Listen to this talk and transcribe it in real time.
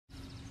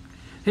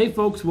Hey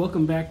folks,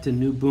 welcome back to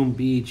New Boom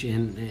Beach,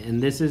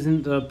 and this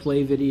isn't a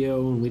play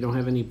video, and we don't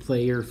have any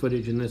player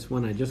footage in this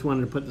one. I just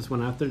wanted to put this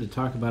one out there to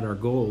talk about our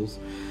goals.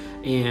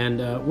 And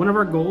one of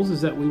our goals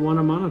is that we want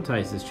to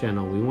monetize this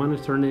channel. We want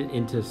to turn it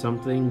into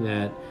something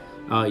that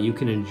you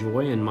can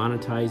enjoy, and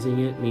monetizing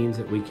it means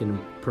that we can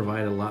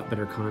provide a lot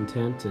better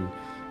content, and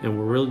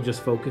we're really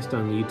just focused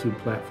on the YouTube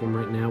platform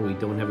right now. We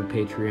don't have a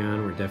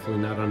Patreon. We're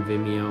definitely not on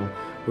Vimeo.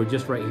 We're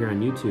just right here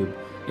on YouTube.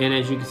 And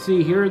as you can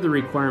see, here are the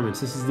requirements.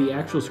 This is the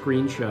actual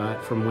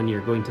screenshot from when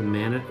you're going to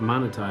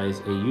monetize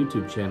a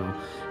YouTube channel.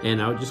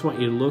 And I just want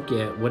you to look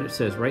at what it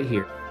says right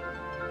here.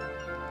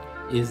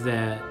 Is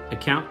that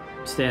account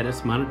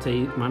status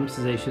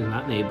monetization is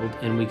not enabled,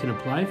 and we can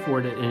apply for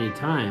it at any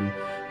time.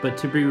 But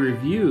to be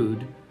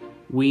reviewed,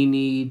 we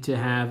need to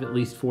have at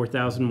least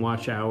 4,000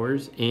 watch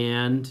hours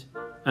and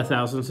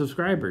 1,000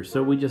 subscribers.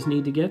 So we just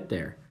need to get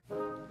there.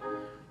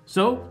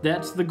 So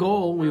that's the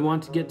goal. We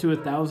want to get to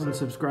 1,000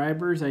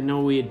 subscribers. I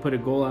know we had put a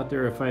goal out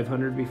there of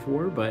 500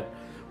 before, but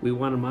we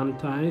want to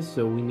monetize,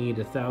 so we need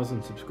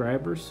 1,000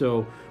 subscribers.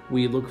 So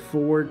we look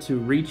forward to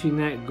reaching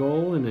that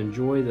goal and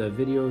enjoy the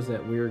videos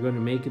that we are going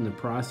to make in the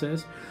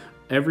process.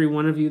 Every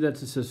one of you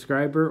that's a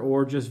subscriber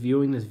or just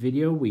viewing this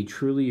video, we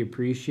truly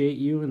appreciate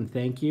you and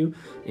thank you.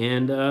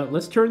 And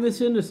let's turn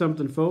this into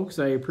something, folks.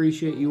 I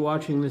appreciate you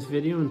watching this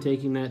video and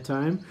taking that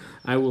time.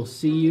 I will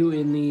see you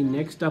in the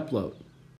next upload.